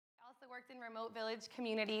worked in remote village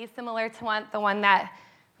communities similar to the one that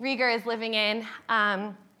Rieger is living in,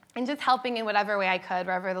 and just helping in whatever way I could,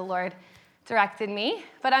 wherever the Lord directed me.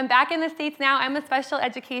 But I'm back in the States now. I'm a special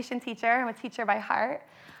education teacher. I'm a teacher by heart.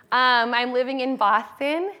 I'm living in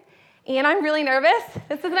Boston, and I'm really nervous.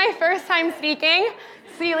 This is my first time speaking,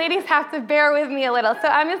 so you ladies have to bear with me a little. So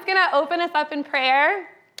I'm just going to open us up in prayer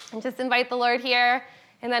and just invite the Lord here,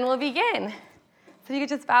 and then we'll begin. So if you could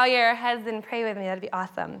just bow your heads and pray with me, that'd be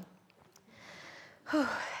awesome. Whew.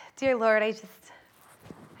 Dear Lord, I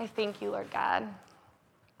thank you, Lord God.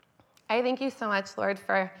 I thank you so much, Lord,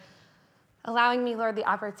 for allowing me, Lord, the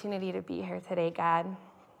opportunity to be here today, God.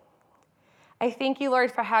 I thank you, Lord,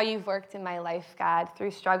 for how you've worked in my life, God,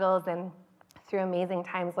 through struggles and through amazing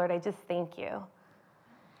times, Lord. I just thank you.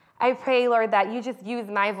 I pray, Lord, that you just use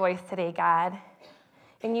my voice today, God,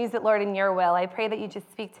 and use it, Lord, in your will. I pray that you just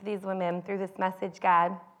speak to these women through this message,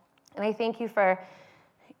 God. And I thank you for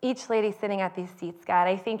each lady sitting at these seats, God.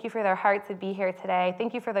 I thank you for their heart to be here today. I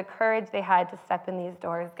thank you for the courage they had to step in these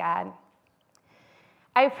doors, God.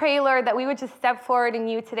 I pray, Lord, that we would just step forward in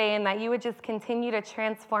you today and that you would just continue to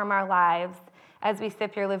transform our lives as we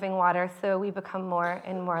sip your living water so we become more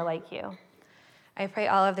and more like you. I pray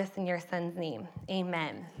all of this in your son's name.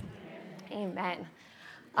 Amen. Amen.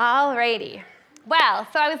 All righty. Well,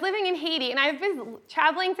 so I was living in Haiti, and I've been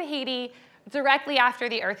traveling to Haiti directly after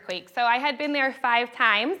the earthquake. So I had been there 5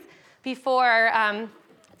 times before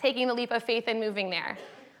taking the leap of faith and moving there.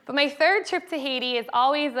 But my third trip to Haiti is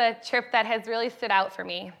always a trip that has really stood out for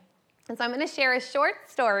me. And so I'm going to share a short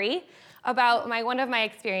story about one of my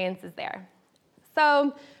experiences there.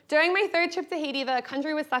 So during my third trip to Haiti, the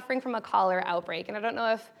country was suffering from a cholera outbreak. And I don't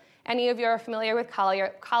know if any of you are familiar with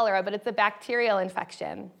cholera, but it's a bacterial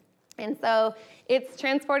infection. And so it's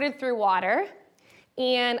transported through water.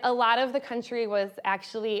 And a lot of the country was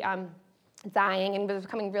actually dying and was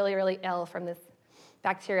becoming really, really ill from this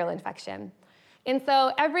bacterial infection. And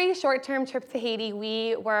so every short-term trip to Haiti,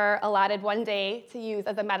 we were allotted one day to use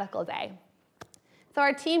as a medical day. So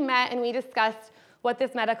our team met and we discussed what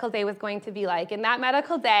this medical day was going to be like. And that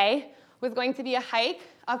medical day was going to be a hike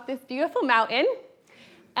up this beautiful mountain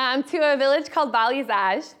to a village called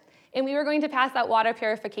Balizage, and we were going to pass out water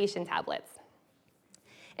purification tablets.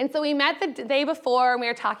 And so we met the day before, and we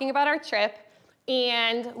were talking about our trip,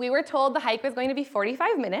 and we were told the hike was going to be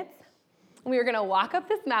 45 minutes. We were going to walk up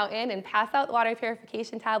this mountain and pass out water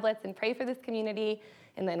purification tablets and pray for this community,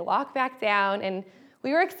 and then walk back down. And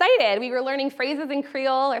we were excited. We were learning phrases in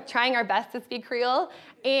Creole, or trying our best to speak Creole,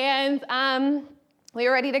 and we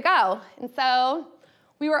were ready to go. And so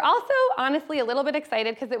we were also, honestly, a little bit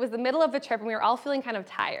excited because it was the middle of the trip, and we were all feeling kind of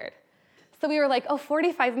tired. So we were like,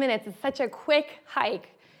 45 minutes is such a quick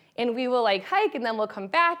hike. And we will hike, and then we'll come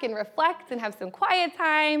back and reflect and have some quiet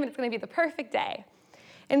time, and it's going to be the perfect day.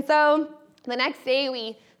 And so the next day,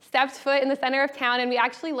 we stepped foot in the center of town, and we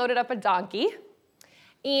actually loaded up a donkey.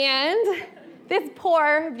 And this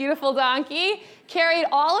poor, beautiful donkey carried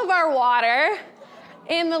all of our water,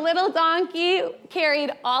 and the little donkey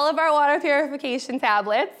carried all of our water purification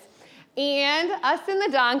tablets. And us and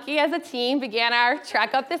the donkey as a team began our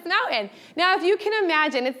trek up this mountain. Now, if you can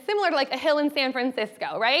imagine, it's similar to a hill in San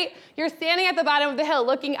Francisco, right? You're standing at the bottom of the hill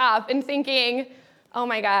looking up and thinking, oh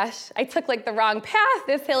my gosh, I took the wrong path.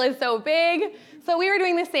 This hill is so big. So we were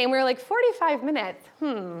doing the same. We were 45 minutes.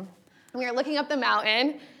 And we were looking up the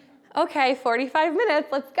mountain. Okay, 45 minutes,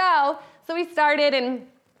 let's go. So we started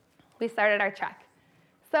our trek.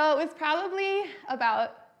 So it was probably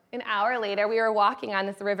about an hour later, we were walking on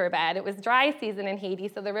this riverbed. It was dry season in Haiti,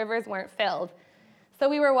 so the rivers weren't filled. So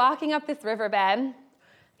we were walking up this riverbed,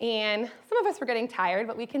 and some of us were getting tired,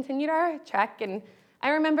 but we continued our trek. And I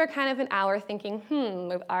remember kind of an hour thinking,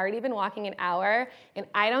 we've already been walking an hour, and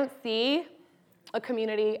I don't see a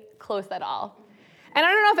community close at all. And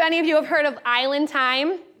I don't know if any of you have heard of island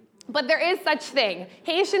time, but there is such thing.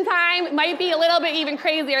 Haitian time might be a little bit even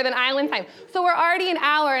crazier than island time. So we're already an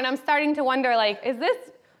hour, and I'm starting to wonder, is this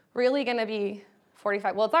really going to be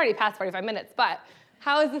 45? Well, it's already past 45 minutes, but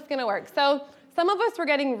how is this going to work? So some of us were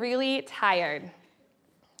getting really tired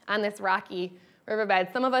on this rocky riverbed.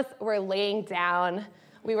 Some of us were laying down.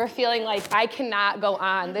 We were feeling I cannot go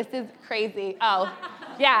on. This is crazy. Oh,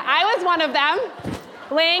 yeah, I was one of them,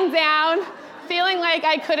 laying down, feeling like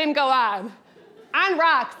I couldn't go on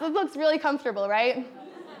rocks. This looks really comfortable, right?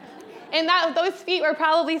 And those feet were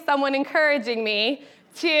probably someone encouraging me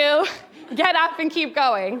to get up and keep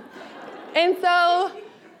going. And so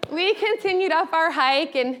we continued up our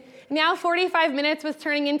hike, and now 45 minutes was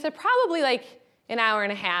turning into probably an hour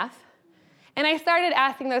and a half. And I started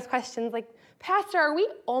asking those questions Pastor, are we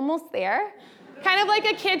almost there? Kind of like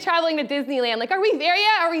a kid traveling to Disneyland. Like, are we there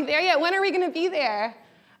yet? Are we there yet? When are we going to be there?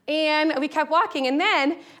 And we kept walking. And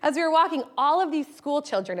then, as we were walking, all of these school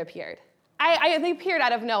children appeared. They appeared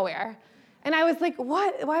out of nowhere. And I was like,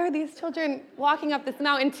 what? Why are these children walking up this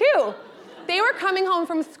mountain too? They were coming home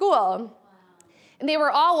from school. And they were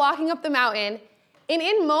all walking up the mountain. And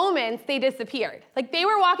in moments, they disappeared. Like, they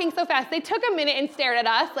were walking so fast. They took a minute and stared at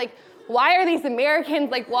us, like, why are these Americans,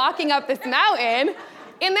 like, walking up this mountain?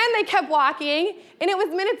 And then they kept walking, and it was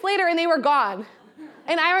minutes later, and they were gone.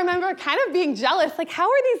 And I remember kind of being jealous, like, how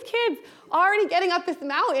are these kids already getting up this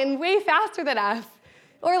mountain way faster than us?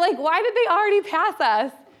 Or, like, why did they already pass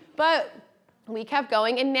us? But we kept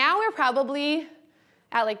going, and now we're probably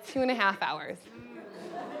at, like, 2.5 hours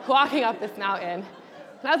walking up this mountain.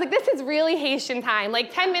 And I was like, this is really Haitian time.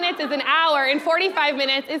 Like, 10 minutes is an hour, and 45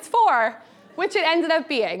 minutes is 4, which it ended up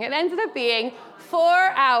being. It ended up being 4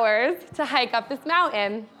 hours to hike up this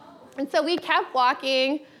mountain. And so we kept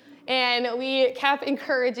walking, and we kept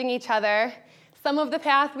encouraging each other. Some of the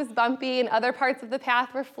path was bumpy, and other parts of the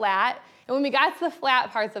path were flat. And when we got to the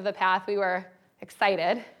flat parts of the path, we were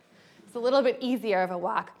excited. It's a little bit easier of a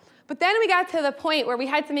walk. But then we got to the point where we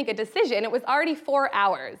had to make a decision. It was already 4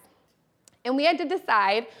 hours. And we had to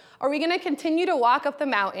decide, are we going to continue to walk up the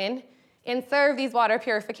mountain and serve these water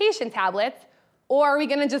purification tablets, or are we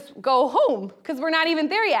going to just go home because we're not even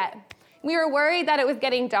there yet? We were worried that it was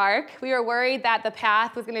getting dark. We were worried that the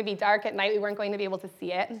path was going to be dark at night. We weren't going to be able to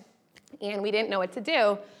see it, and we didn't know what to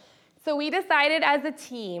do. So we decided as a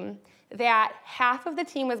team that half of the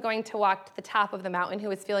team was going to walk to the top of the mountain who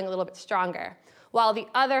was feeling a little bit stronger, while the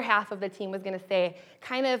other half of the team was going to stay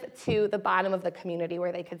kind of to the bottom of the community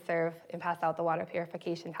where they could serve and pass out the water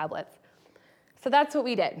purification tablets. So that's what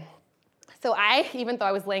we did. So I, even though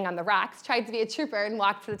I was laying on the rocks, tried to be a trooper and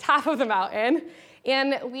walked to the top of the mountain,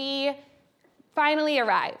 and we finally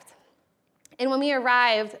arrived. And when we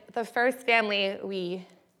arrived, the first family we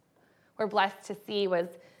were blessed to see was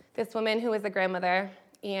this woman who was a grandmother,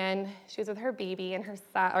 and she was with her baby and her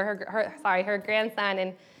son, or her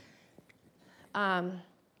grandson, and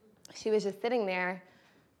she was just sitting there,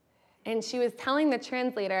 and she was telling the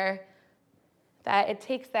translator that it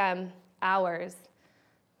takes them hours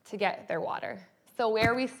to get their water. So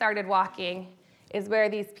where we started walking is where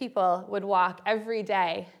these people would walk every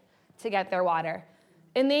day to get their water.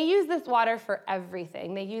 And they used this water for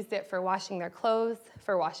everything. They used it for washing their clothes,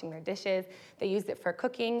 for washing their dishes. They used it for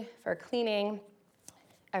cooking, for cleaning,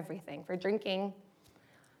 everything, for drinking.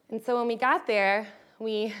 And so when we got there,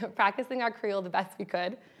 we were practicing our Creole the best we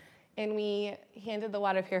could, and we handed the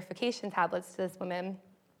water purification tablets to this woman.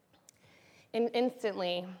 And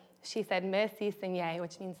instantly, she said, Merci Seigneur,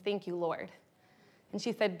 which means thank you, Lord. And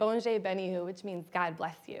she said, Bonjour Benihu, which means God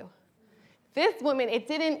bless you. This woman,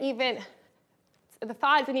 the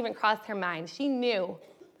thought didn't even cross her mind. She knew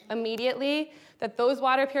immediately that those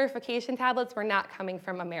water purification tablets were not coming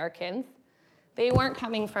from Americans. They weren't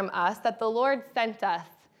coming from us, that the Lord sent us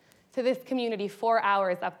to this community 4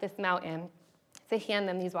 hours up this mountain to hand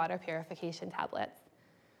them these water purification tablets.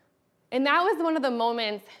 And that was one of the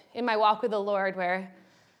moments in my walk with the Lord where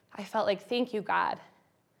I felt like, thank you, God.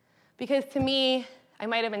 Because to me, I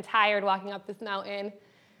might have been tired walking up this mountain,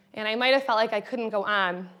 and I might have felt like I couldn't go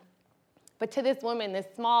on. But to this woman, this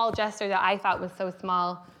small gesture that I thought was so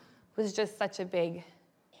small was just such a big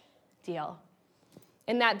deal.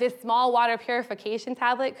 And that this small water purification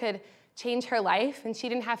tablet could change her life, and she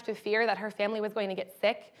didn't have to fear that her family was going to get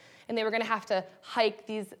sick, and they were going to have to hike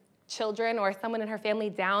these children or someone in her family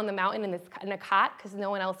down the mountain in a cot because no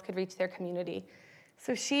one else could reach their community.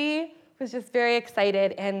 So she was just very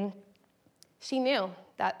excited, and she knew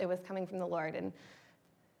that it was coming from the Lord. And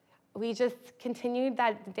we just continued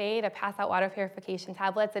that day to pass out water purification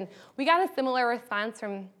tablets, and we got a similar response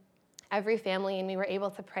from every family, and we were able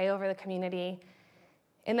to pray over the community.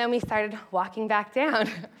 And then we started walking back down,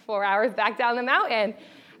 4 hours back down the mountain.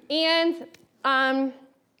 And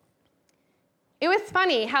it was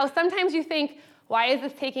funny how sometimes you think, why is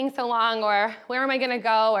this taking so long? Or where am I going to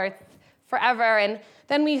go? Or it's forever. And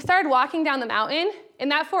then we started walking down the mountain,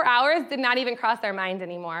 and that 4 hours did not even cross our mind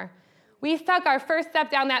anymore. We took our first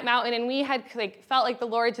step down that mountain, and we had felt like the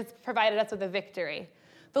Lord just provided us with a victory.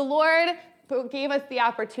 The Lord gave us the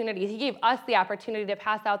opportunity. He gave us the opportunity to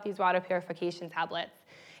pass out these water purification tablets.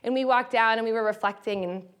 And we walked down, and we were reflecting,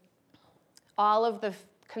 and all of the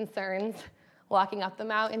concerns walking up the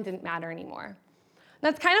mountain didn't matter anymore. And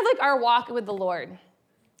that's kind of like our walk with the Lord,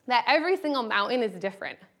 that every single mountain is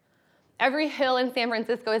different. Every hill in San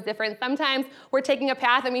Francisco is different. Sometimes we're taking a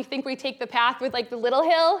path, and we think we take the path with the little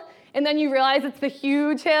hill, and then you realize it's the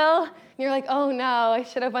huge hill, and you're like, oh no, I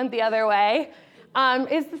should have went the other way.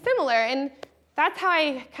 It's similar, and that's how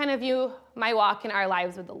I kind of view my walk in our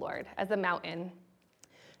lives with the Lord, as a mountain.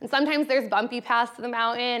 And sometimes there's bumpy paths to the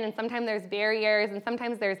mountain, and sometimes there's barriers, and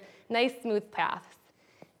sometimes there's nice, smooth paths.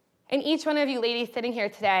 And each one of you ladies sitting here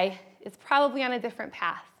today is probably on a different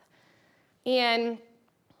path. And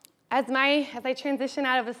as I transition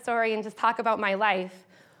out of the story and just talk about my life,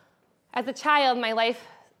 as a child, my life's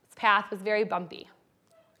path was very bumpy.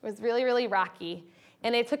 It was really, really rocky.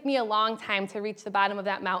 And it took me a long time to reach the bottom of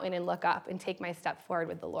that mountain and look up and take my step forward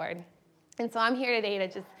with the Lord. And so I'm here today to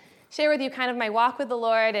just share with you kind of my walk with the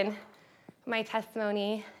Lord and my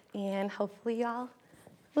testimony, and hopefully y'all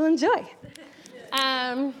will enjoy.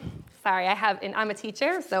 Sorry, I'm a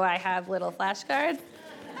teacher, so I have little flashcards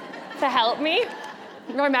to help me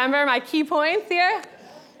remember my key points here.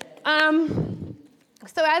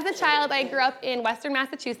 So as a child, I grew up in Western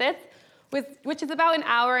Massachusetts, which is about an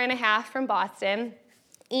hour and a half from Boston.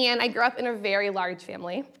 And I grew up in a very large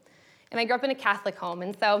family. And I grew up in a Catholic home.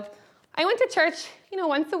 And so I went to church,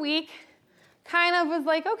 once a week. Kind of was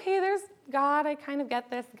like, okay, there's God. I kind of get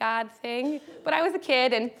this God thing. But I was a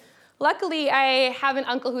kid, and luckily I have an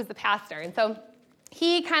uncle who's the pastor. And so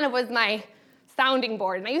he kind of was my sounding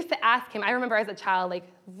board. And I used to ask him, I remember as a child,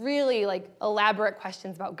 really elaborate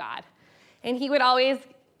questions about God. And he would always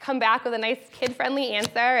come back with a nice kid-friendly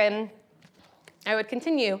answer, and I would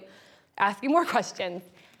continue asking more questions.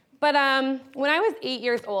 But when I was 8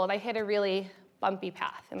 years old, I hit a really bumpy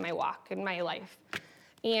path in my walk, in my life.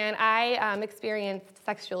 And I experienced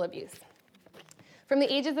sexual abuse from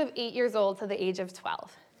the ages of 8 years old to the age of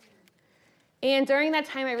 12. And during that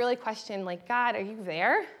time, I really questioned, God, are you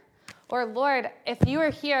there? Or Lord, if you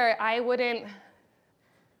were here, I wouldn't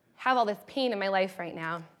have all this pain in my life right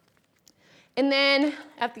now. And then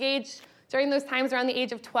during those times around the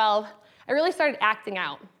age of 12, I really started acting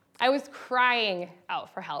out. I was crying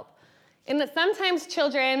out for help. And that sometimes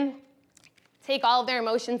children take all of their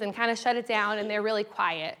emotions and kind of shut it down, and they're really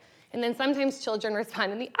quiet. And then sometimes children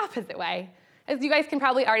respond in the opposite way. As you guys can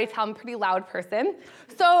probably already tell, I'm a pretty loud person.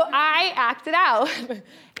 So I acted out,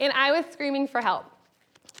 and I was screaming for help.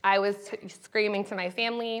 I was screaming to my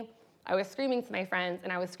family, I was screaming to my friends,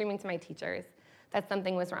 and I was screaming to my teachers that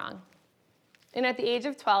something was wrong. And at the age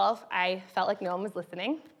of 12, I felt like no one was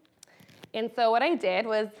listening. And so what I did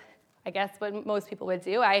was, I guess what most people would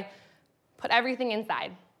do, I put everything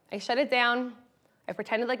inside. I shut it down, I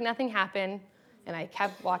pretended like nothing happened, and I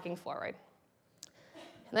kept walking forward.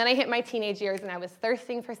 And then I hit my teenage years, and I was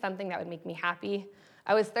thirsting for something that would make me happy.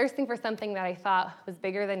 I was thirsting for something that I thought was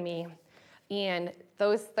bigger than me. And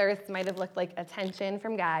those thirsts might have looked like attention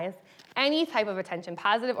from guys. Any type of attention,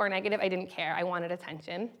 positive or negative, I didn't care. I wanted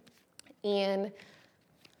attention. And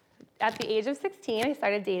at the age of 16, I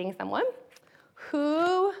started dating someone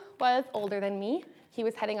who was older than me. He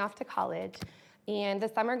was heading off to college. And the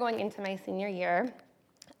summer going into my senior year,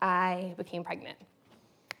 I became pregnant.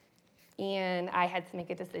 And I had to make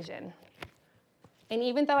a decision. And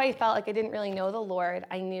even though I felt like I didn't really know the Lord,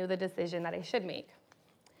 I knew the decision that I should make.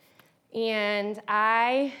 And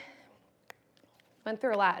I went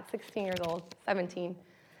through a lot at 16 years old, 17.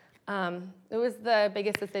 It was the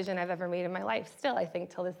biggest decision I've ever made in my life, still, I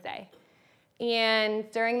think, till this day.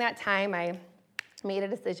 And during that time, I made a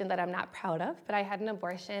decision that I'm not proud of, but I had an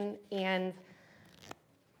abortion, and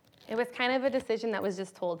it was kind of a decision that was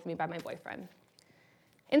just told to me by my boyfriend.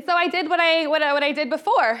 And so I did what I did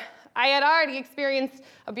before. I had already experienced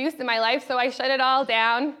abuse in my life, so I shut it all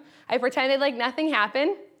down. I pretended like nothing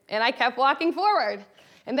happened, and I kept walking forward.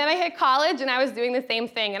 And then I hit college, and I was doing the same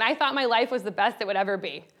thing, and I thought my life was the best it would ever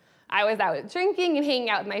be. I was out drinking and hanging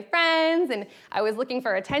out with my friends, and I was looking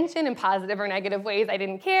for attention in positive or negative ways. I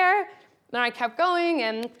didn't care. Then I kept going,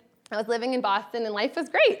 and I was living in Boston, and life was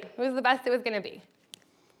great. It was the best it was going to be.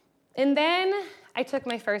 And then I took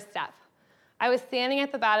my first step. I was standing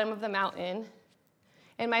at the bottom of the mountain,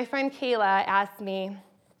 and my friend Kayla asked me,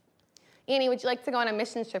 Annie, would you like to go on a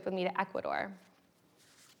mission trip with me to Ecuador?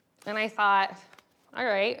 And I thought, all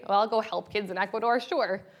right, well, I'll go help kids in Ecuador,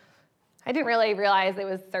 sure. I didn't really realize it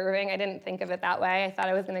was serving. I didn't think of it that way. I thought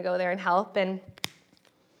I was going to go there and help. And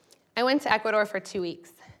I went to Ecuador for 2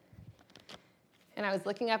 weeks. And I was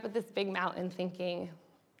looking up at this big mountain thinking,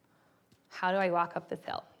 how do I walk up this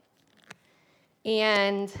hill?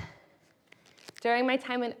 And during my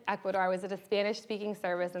time in Ecuador, I was at a Spanish-speaking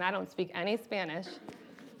service, and I don't speak any Spanish.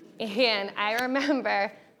 And I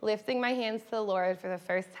remember lifting my hands to the Lord for the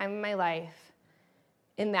first time in my life.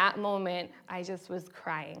 In that moment, I just was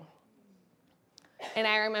crying. And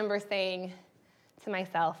I remember saying to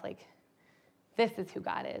myself, this is who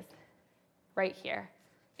God is, right here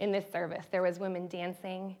in this service. There was women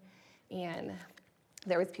dancing, and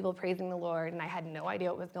there was people praising the Lord, and I had no idea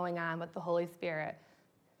what was going on, but the Holy Spirit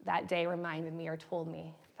that day reminded me or told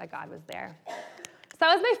me that God was there. So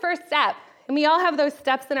that was my first step. And we all have those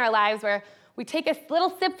steps in our lives where we take a little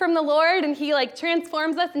sip from the Lord, and he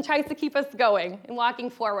transforms us and tries to keep us going and walking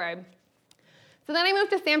forward. So then I moved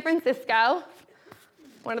to San Francisco,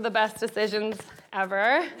 one of the best decisions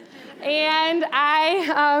ever. And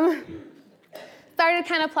I started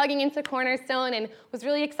kind of plugging into Cornerstone and was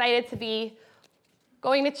really excited to be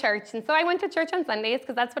going to church. And so I went to church on Sundays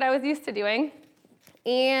because that's what I was used to doing.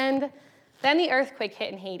 And then the earthquake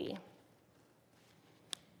hit in Haiti.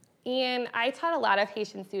 And I taught a lot of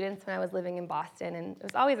Haitian students when I was living in Boston, and it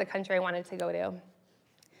was always a country I wanted to go to.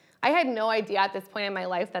 I had no idea at this point in my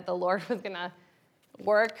life that the Lord was going to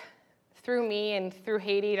work through me and through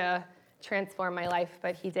Haiti to transform my life,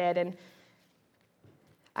 but he did. And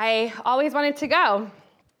I always wanted to go.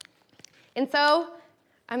 And so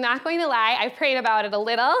I'm not going to lie, I prayed about it a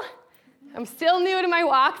little. I'm still new to my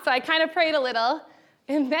walk, so I kind of prayed a little.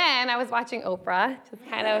 And then I was watching Oprah, just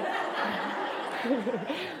kind of.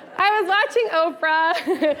 I was watching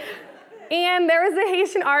Oprah, and there was a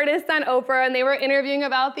Haitian artist on Oprah, and they were interviewing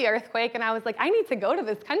about the earthquake, and I was like, I need to go to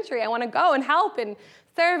this country. I want to go and help and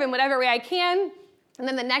serve in whatever way I can. And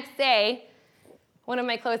then the next day, one of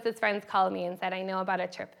my closest friends called me and said, I know about a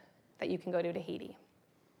trip that you can go to Haiti.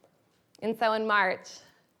 And so in March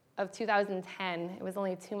of 2010, it was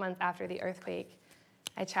only 2 months after the earthquake,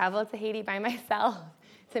 I traveled to Haiti by myself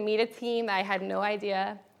to meet a team that I had no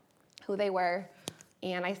idea who they were,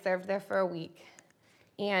 and I served there for a week.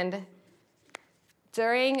 And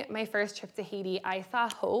during my first trip to Haiti, I saw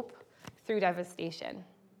hope through devastation.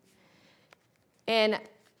 And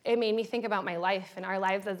it made me think about my life and our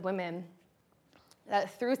lives as women,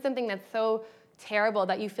 that through something that's so terrible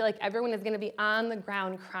that you feel like everyone is going to be on the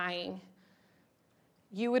ground crying,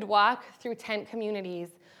 you would walk through tent communities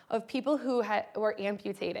of people who were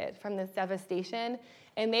amputated from this devastation,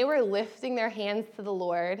 and they were lifting their hands to the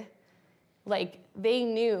Lord like they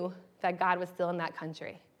knew that God was still in that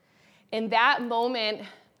country. In that moment,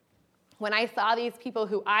 when I saw these people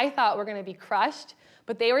who I thought were going to be crushed,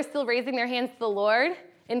 but they were still raising their hands to the Lord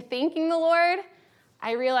and thanking the Lord,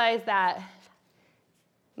 I realized that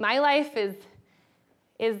my life is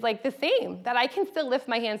like the same, that I can still lift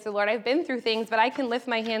my hands to the Lord. I've been through things, but I can lift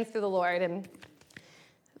my hands to the Lord. And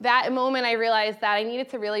that moment, I realized that I needed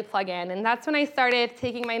to really plug in. And that's when I started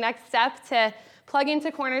taking my next step to plug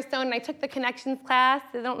into Cornerstone, and I took the Connections class.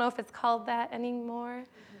 I don't know if it's called that anymore.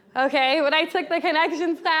 Okay, but I took the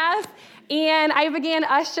Connections class, and I began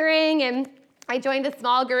ushering, and I joined a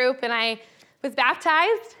small group, and I was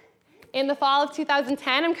baptized in the fall of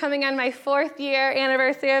 2010. I'm coming on my 4th year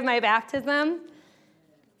anniversary of my baptism.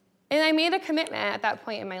 And I made a commitment at that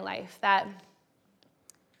point in my life that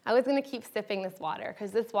I was going to keep sipping this water,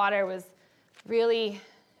 because this water was really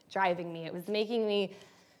driving me. It was making me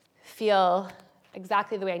feel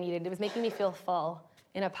exactly the way I needed. It was making me feel full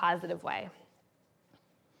in a positive way.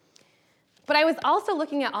 But I was also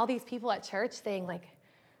looking at all these people at church saying,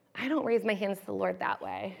 I don't raise my hands to the Lord that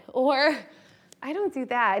way, or I don't do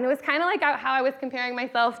that. And it was kind of like how I was comparing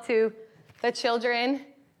myself to the children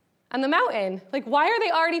on the mountain. Why are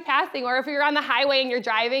they already passing? Or if you're on the highway and you're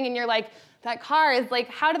driving and you're like, that car is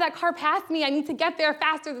how did that car pass me? I need to get there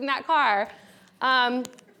faster than that car.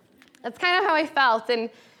 That's kind of how I felt. And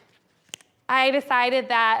I decided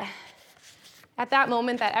that at that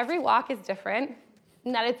moment that every walk is different,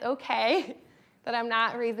 and that it's okay that I'm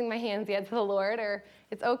not raising my hands yet to the Lord, or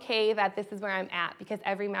it's okay that this is where I'm at, because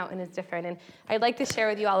every mountain is different. And I'd like to share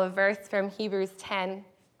with you all a verse from Hebrews 10,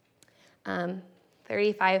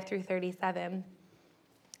 35 through 37.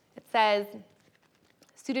 It says,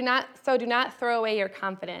 so do not throw away your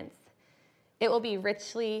confidence. It will be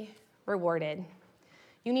richly rewarded.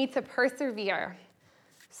 You need to persevere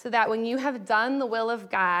so that when you have done the will of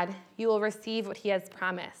God, you will receive what he has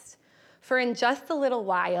promised. For in just a little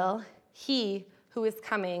while, he who is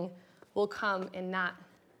coming will come and not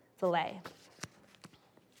delay.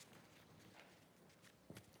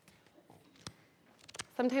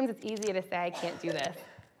 Sometimes it's easy to say, I can't do this.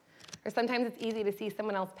 Or sometimes it's easy to see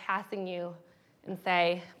someone else passing you and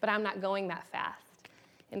say, but I'm not going that fast,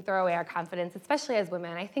 and throw away our confidence, especially as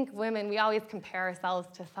women. I think women, we always compare ourselves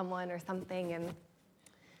to someone or something, and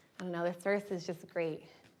I don't know, this verse is just great,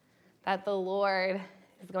 that the Lord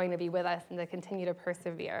is going to be with us and to continue to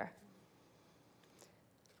persevere.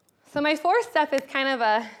 So my 4th step is kind of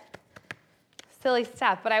a silly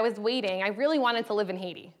step, but I was waiting. I really wanted to live in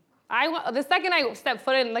Haiti. The second I stepped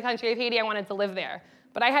foot in the country of Haiti, I wanted to live there,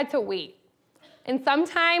 but I had to wait. And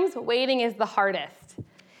sometimes waiting is the hardest.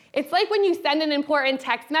 It's like when you send an important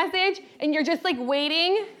text message and you're just like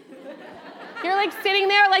waiting. You're like sitting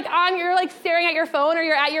there you're like staring at your phone, or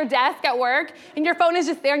you're at your desk at work and your phone is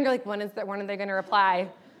just there and you're like, when are they gonna reply?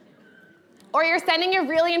 Or you're sending a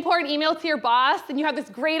really important email to your boss and you have this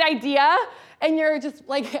great idea and you're just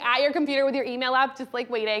like at your computer with your email app just like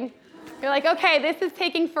waiting. You're like, okay, this is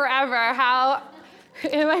taking forever. How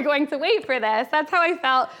am I going to wait for this? That's how I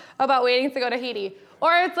felt about waiting to go to Haiti.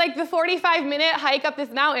 Or it's like the 45-minute hike up this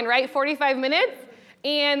mountain, right? 45 minutes,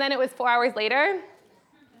 and then it was 4 hours later.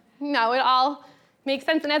 No, it all makes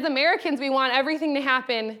sense. And as Americans, we want everything to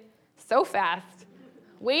happen so fast.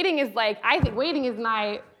 I think waiting is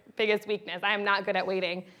my biggest weakness. I am not good at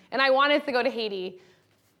waiting. And I wanted to go to Haiti,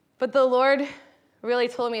 but the Lord really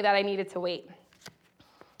told me that I needed to wait.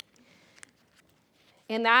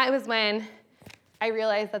 And that was when I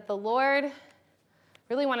realized that the Lord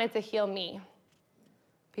really wanted to heal me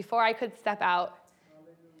before I could step out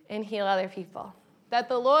and heal other people. That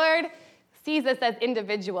the Lord sees us as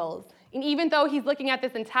individuals. And even though he's looking at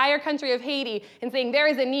this entire country of Haiti and saying, there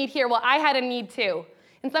is a need here, well, I had a need too.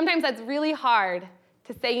 And sometimes that's really hard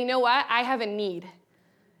to say, you know what? I have a need.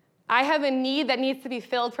 I have a need that needs to be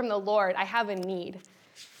filled from the Lord. I have a need.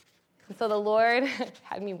 And so the Lord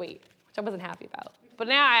had me wait, which I wasn't happy about. But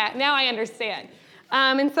now I understand.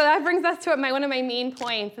 And so that brings us to one of my main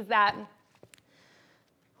points is that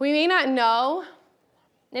we may not know,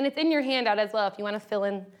 and it's in your handout as well if you want to fill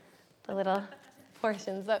in the little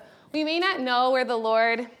portions, but we may not know where the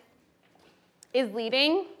Lord is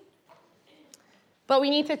leading, but we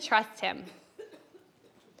need to trust him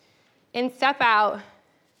and step out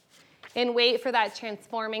and wait for that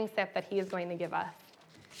transforming step that he is going to give us.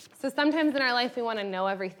 So sometimes in our life we want to know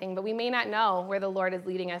everything, but we may not know where the Lord is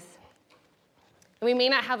leading us. And we may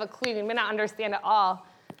not have a clue, we may not understand it all,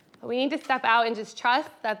 but we need to step out and just trust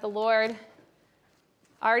that the Lord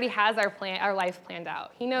already has our life planned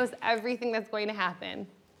out. He knows everything that's going to happen.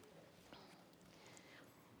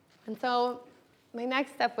 And so my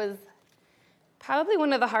next step was probably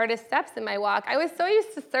one of the hardest steps in my walk. I was so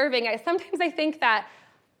used to serving. Sometimes I think that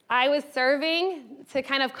I was serving to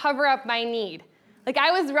kind of cover up my need. Like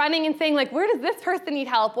I was running and saying, like, where does this person need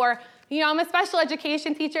help? Or, I'm a special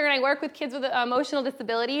education teacher and I work with kids with emotional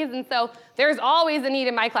disabilities, and so there's always a need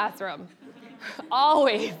in my classroom.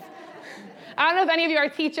 Always. I don't know if any of you are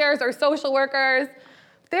teachers or social workers.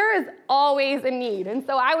 There is always a need. And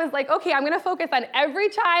so I was like, okay, I'm going to focus on every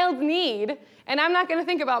child's need, and I'm not going to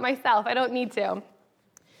think about myself. I don't need to.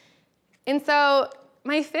 And so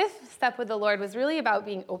my fifth step with the Lord was really about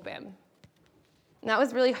being open. And that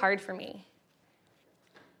was really hard for me.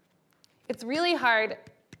 It's really hard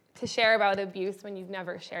to share about abuse when you've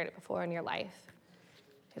never shared it before in your life.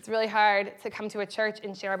 It's really hard to come to a church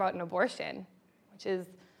and share about an abortion, which is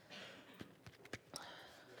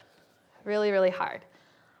really, really hard.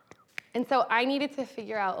 And so I needed to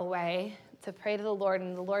figure out a way to pray to the Lord,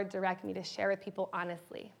 and the Lord direct me to share with people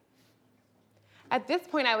honestly. At this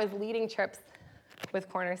point, I was leading trips with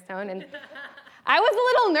Cornerstone, and I was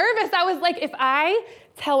a little nervous. I was like, if I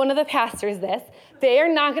tell one of the pastors this, they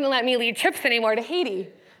are not going to let me lead trips anymore to Haiti.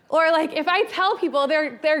 Or like, if I tell people,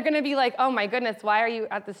 they're going to be like, oh my goodness, why are you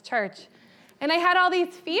at this church? And I had all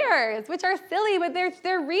these fears, which are silly, but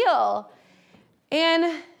they're real.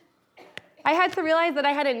 And I had to realize that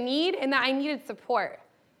I had a need and that I needed support.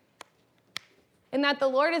 And that the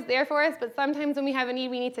Lord is there for us, but sometimes when we have a need,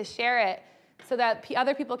 we need to share it so that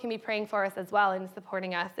other people can be praying for us as well and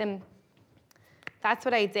supporting us. And that's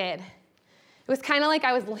what I did. It was kind of like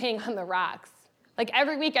I was laying on the rocks. Like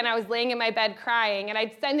every weekend I was laying in my bed crying, and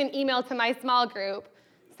I'd send an email to my small group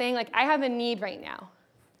saying, like, I have a need right now.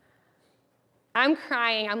 I'm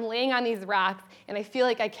crying, I'm laying on these rocks, and I feel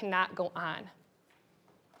like I cannot go on.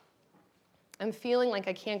 I'm feeling like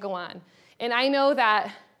I can't go on. And I know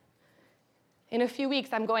that in a few weeks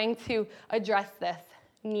I'm going to address this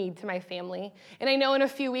need to my family. And I know in a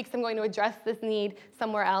few weeks I'm going to address this need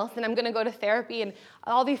somewhere else, and I'm going to go to therapy, and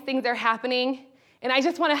all these things are happening. And I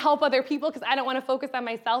just want to help other people because I don't want to focus on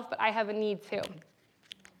myself, but I have a need too.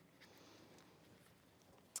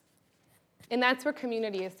 And that's where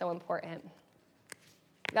community is so important.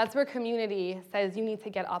 That's where community says you need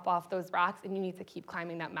to get up off those rocks and you need to keep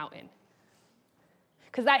climbing that mountain.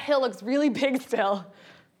 Because that hill looks really big still.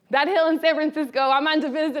 That hill in San Francisco, I'm on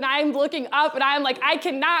Division and I'm looking up and I'm like, I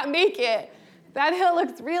cannot make it. That hill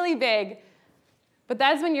looks really big. But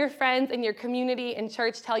that's when your friends and your community and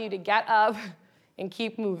church tell you to get up and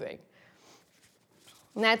keep moving.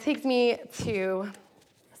 And that takes me to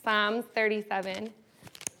Psalms 37.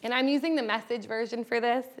 And I'm using the Message version for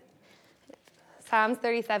this. Psalms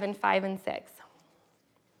 37, 5 and 6.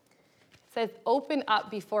 It says, open up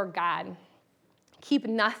before God. Keep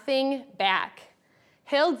nothing back.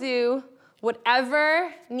 He'll do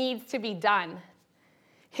whatever needs to be done.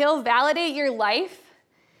 He'll validate your life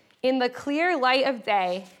in the clear light of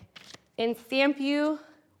day and stamp you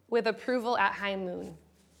with approval at high noon.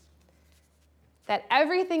 That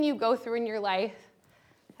everything you go through in your life,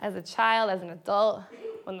 as a child, as an adult,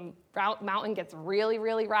 when the mountain gets really,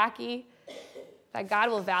 really rocky, that God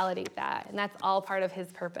will validate that, and that's all part of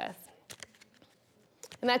his purpose.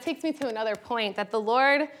 And that takes me to another point, that the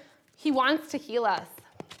Lord, he wants to heal us.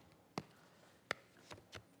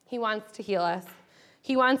 He wants to heal us.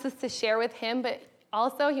 He wants us to share with him, but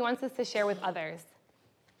also he wants us to share with others.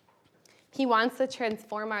 He wants to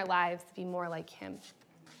transform our lives to be more like him.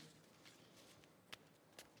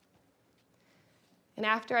 And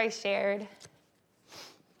after I shared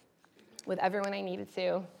with everyone I needed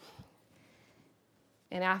to,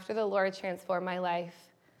 and after the Lord transformed my life,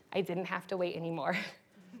 I didn't have to wait anymore.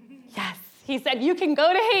 Yes, he said, you can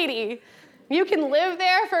go to Haiti. You can live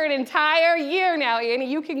there for an entire year now, Annie.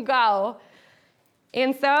 You can go.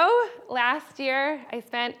 And so last year, I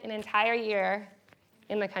spent an entire year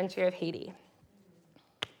in the country of Haiti.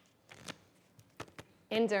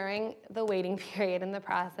 And during the waiting period in the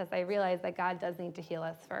process, I realized that God does need to heal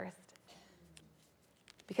us first.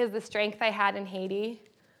 Because the strength I had in Haiti,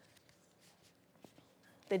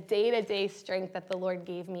 the day-to-day strength that the Lord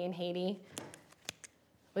gave me in Haiti,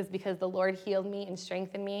 was because the Lord healed me and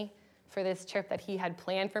strengthened me for this trip that he had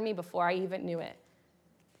planned for me before I even knew it.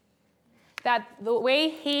 That the way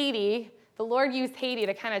Haiti, the Lord used Haiti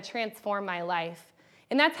to kind of transform my life.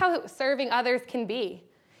 And that's how serving others can be.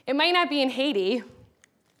 It might not be in Haiti,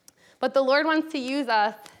 but the Lord wants to use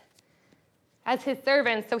us as his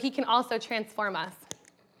servants so he can also transform us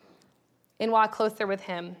and walk closer with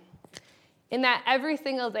him. In that every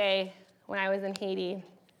single day when I was in Haiti,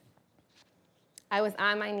 I was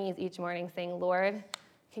on my knees each morning saying, Lord,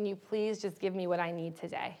 can you please just give me what I need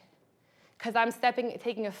today? Because I'm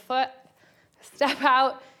taking a step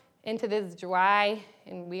out into this dry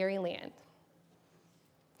and weary land.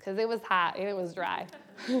 Because it was hot and it was dry.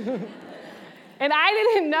 And I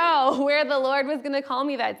didn't know where the Lord was going to call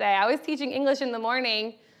me that day. I was teaching English in the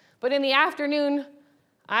morning, but in the afternoon,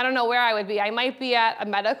 I don't know where I would be. I might be at a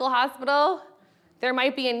medical hospital. There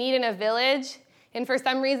might be a need in a village. And for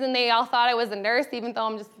some reason, they all thought I was a nurse, even though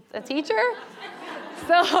I'm just a teacher.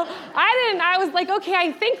 So I was like, okay,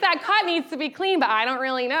 I think that cut needs to be clean, but I don't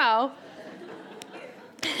really know.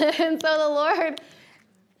 And so the Lord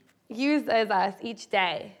uses us each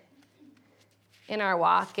day in our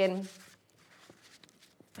walk. And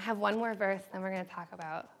I have one more verse, then we're going to talk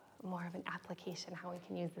about more of an application, how we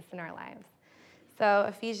can use this in our lives. So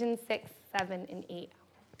Ephesians 6, 7, and 8.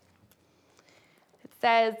 It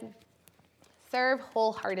says, serve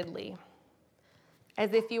wholeheartedly,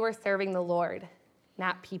 as if you were serving the Lord,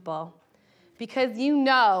 not people, because you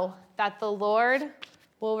know that the Lord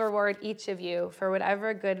will reward each of you for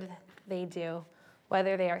whatever good they do,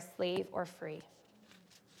 whether they are slave or free.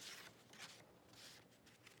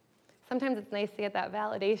 Sometimes it's nice to get that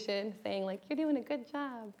validation saying, like, you're doing a good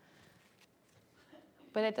job.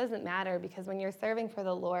 But it doesn't matter, because when you're serving for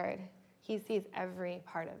the Lord, he sees every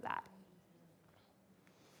part of that.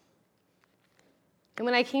 And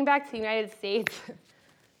when I came back to the United States,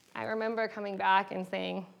 I remember coming back and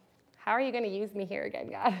saying, how are you going to use me here again,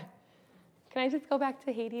 God? Can I just go back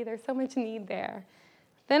to Haiti? There's so much need there.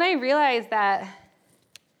 Then I realized that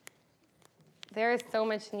there is so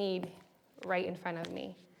much need right in front of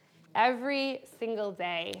me. Every single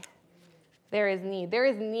day, there is need. There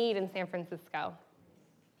is need in San Francisco.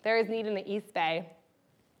 There is need in the East Bay.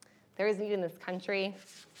 There is need in this country.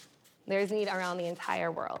 There is need around the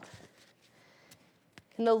entire world.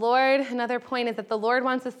 And the Lord, another point is that the Lord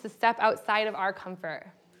wants us to step outside of our comfort.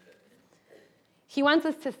 He wants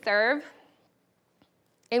us to serve,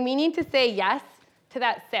 and we need to say yes to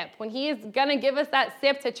that sip. When he is going to give us that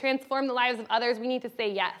sip to transform the lives of others, we need to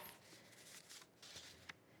say yes.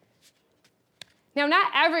 Now,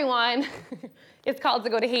 not everyone is called to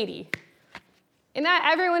go to Haiti. And not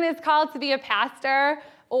everyone is called to be a pastor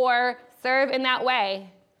or serve in that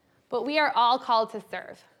way. But we are all called to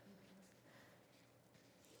serve.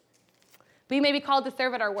 We may be called to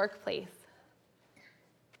serve at our workplace.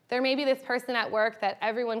 There may be this person at work that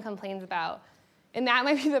everyone complains about. And that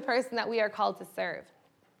might be the person that we are called to serve.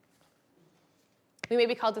 We may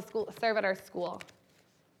be called to serve at our school.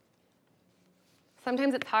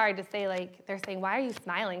 Sometimes it's hard to say, like, they're saying, why are you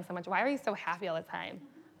smiling so much? Why are you so happy all the time?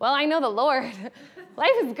 Well, I know the Lord.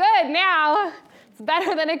 Life is good now. It's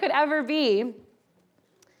better than it could ever be.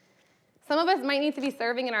 Some of us might need to be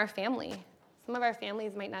serving in our family. Some of our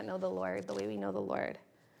families might not know the Lord the way we know the Lord.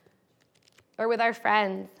 Or with our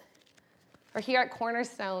friends, or here at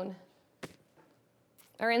Cornerstone,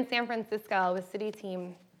 or in San Francisco with City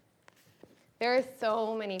Team. There are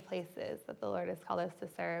so many places that the Lord has called us to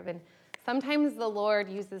serve, and sometimes the Lord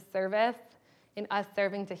uses service in us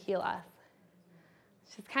serving to heal us.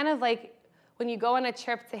 It's just kind of like when you go on a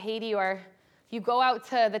trip to Haiti or you go out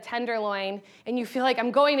to the Tenderloin and you feel like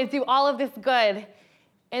I'm going to do all of this good,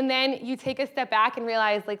 and then you take a step back and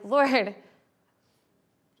realize, like, Lord,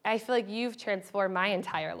 I feel like you've transformed my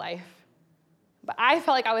entire life. But I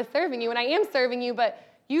felt like I was serving you, and I am serving you, but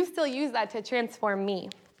you still use that to transform me.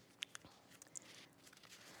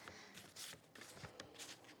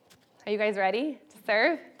 Are you guys ready to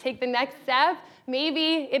serve? Take the next step.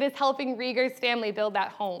 Maybe it is helping Rieger's family build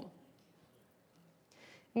that home.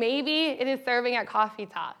 Maybe it is serving at Coffee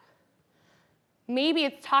Talk. Maybe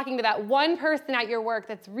it's talking to that one person at your work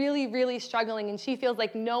that's really, really struggling and she feels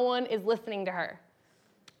like no one is listening to her.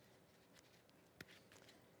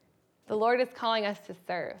 The Lord is calling us to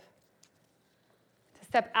serve, to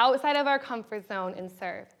step outside of our comfort zone and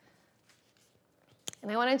serve.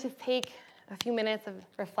 And I want to just take a few minutes of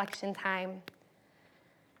reflection time.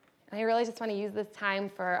 And I really just want to use this time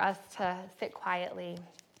for us to sit quietly.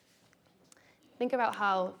 Think about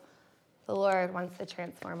how the Lord wants to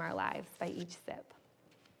transform our lives by each sip.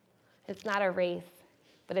 It's not a race,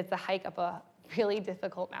 but it's a hike up a really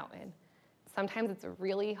difficult mountain. Sometimes it's a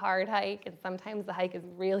really hard hike, and sometimes the hike is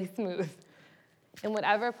really smooth. In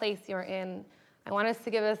whatever place you're in, I want us to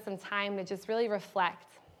give us some time to just really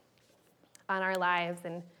reflect on our lives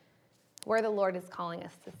and where the Lord is calling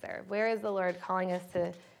us to serve. Where is the Lord calling us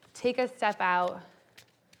to take a step out,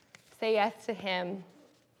 say yes to Him,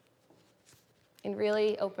 and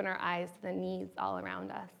really open our eyes to the needs all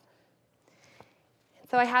around us?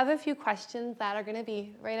 So I have a few questions that are going to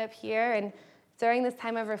be right up here, and during this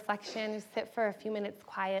time of reflection, just sit for a few minutes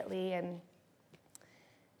quietly and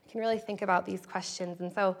you can really think about these questions.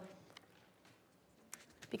 And so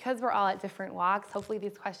because we're all at different walks, hopefully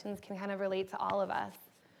these questions can kind of relate to all of us.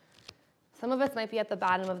 Some of us might be at the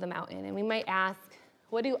bottom of the mountain, and we might ask,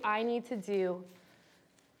 what do I need to do?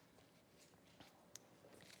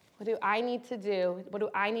 What do I need to do? What do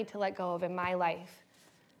I need to let go of in my life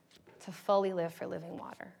to fully live for living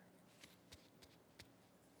water?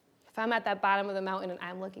 If I'm at that bottom of the mountain and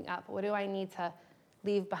I'm looking up, what do I need to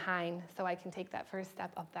leave behind so I can take that first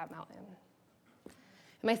step up that mountain?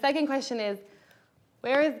 And my second question is,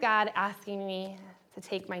 where is God asking me to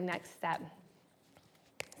take my next step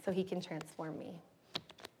so He can transform me?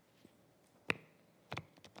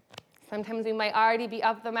 Sometimes we might already be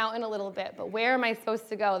up the mountain a little bit, but where am I supposed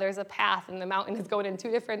to go? There's a path, and the mountain is going in two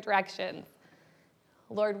different directions.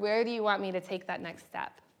 Lord, where do you want me to take that next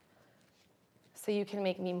step so you can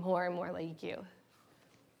make me more and more like you?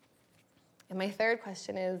 And my third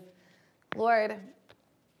question is, Lord,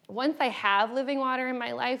 once I have living water in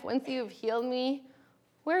my life, once you have healed me,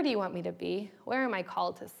 where do you want me to be? Where am I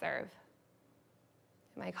called to serve?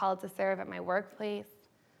 Am I called to serve at my workplace?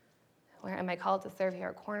 Where am I called to serve here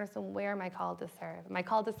at Cornerstone? Where am I called to serve? Am I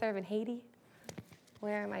called to serve in Haiti?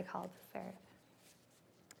 Where am I called to serve?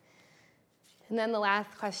 And then the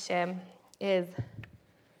last question is,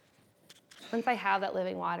 once I have that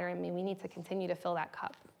living water in me, we need to continue to fill that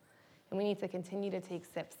cup. And we need to continue to take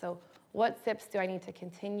sips. So what sips do I need to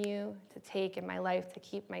continue to take in my life to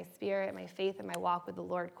keep my spirit, my faith, and my walk with the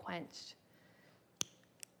Lord quenched?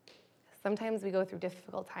 Sometimes we go through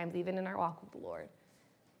difficult times, even in our walk with the Lord.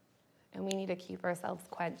 And we need to keep ourselves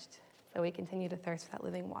quenched so we continue to thirst for that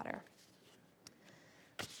living water.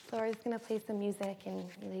 So we're just going to play some music, and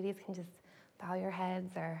you ladies can just bow your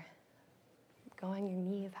heads or go on your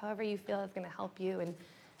knees, however you feel is going to help you, and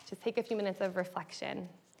just take a few minutes of reflection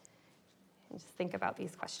and just think about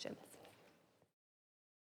these questions.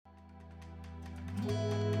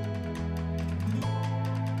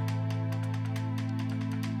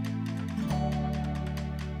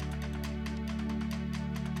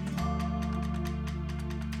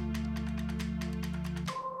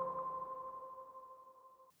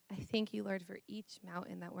 I thank you, Lord, for each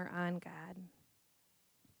mountain that we're on, God.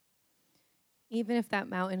 Even if that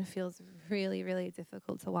mountain feels really, really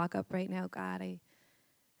difficult to walk up right now, God, I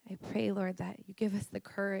pray, Lord, that you give us the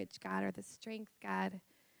courage, God, or the strength, God,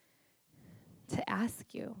 to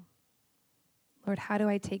ask you, Lord, how do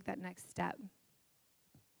I take that next step?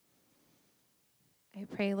 I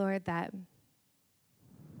pray, Lord, that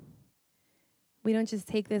we don't just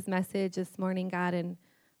take this message this morning, God, and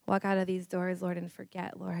walk out of these doors, Lord, and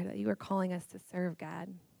forget, Lord, that you are calling us to serve, God.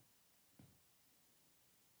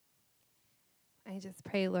 I just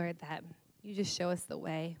pray, Lord, that you just show us the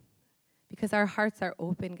way, because our hearts are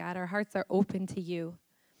open, God. Our hearts are open to you.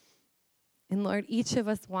 And Lord, each of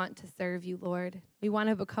us want to serve you, Lord. We want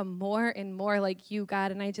to become more and more like you,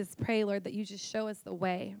 God. And I just pray, Lord, that you just show us the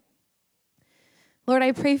way. Lord,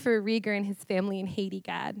 I pray for Rieger and his family in Haiti,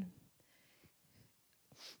 God.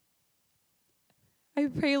 I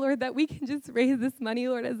pray, Lord, that we can just raise this money,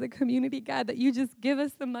 Lord, as a community, God, that you just give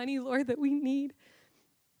us the money, Lord, that we need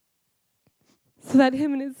so that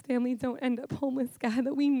him and his family don't end up homeless, God,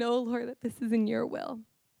 that we know, Lord, that this is in your will.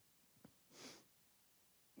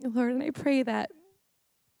 Lord, and I pray that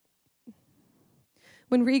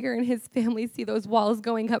when Rieger and his family see those walls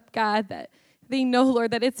going up, God, that they know,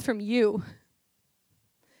 Lord, that it's from you.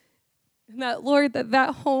 And that, Lord,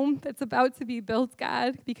 that home that's about to be built,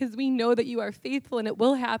 God, because we know that you are faithful and it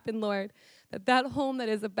will happen, Lord, that home that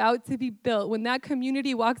is about to be built, when that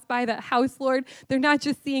community walks by that house, Lord, they're not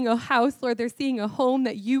just seeing a house, Lord, they're seeing a home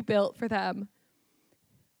that you built for them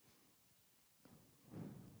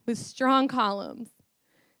with strong columns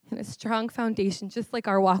and a strong foundation, just like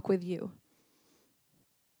our walk with you.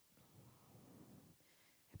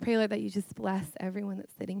 I pray, Lord, that you just bless everyone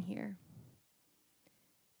that's sitting here.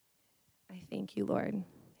 I thank you, Lord.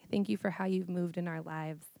 I thank you for how you've moved in our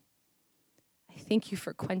lives. I thank you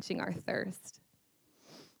for quenching our thirst.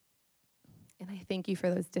 And I thank you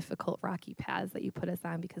for those difficult, rocky paths that you put us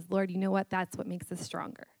on because, Lord, you know what? That's what makes us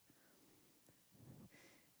stronger.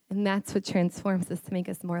 And that's what transforms us to make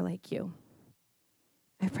us more like you.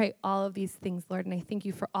 I pray all of these things, Lord, and I thank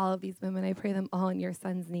you for all of these women. I pray them all in your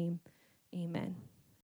Son's name. Amen.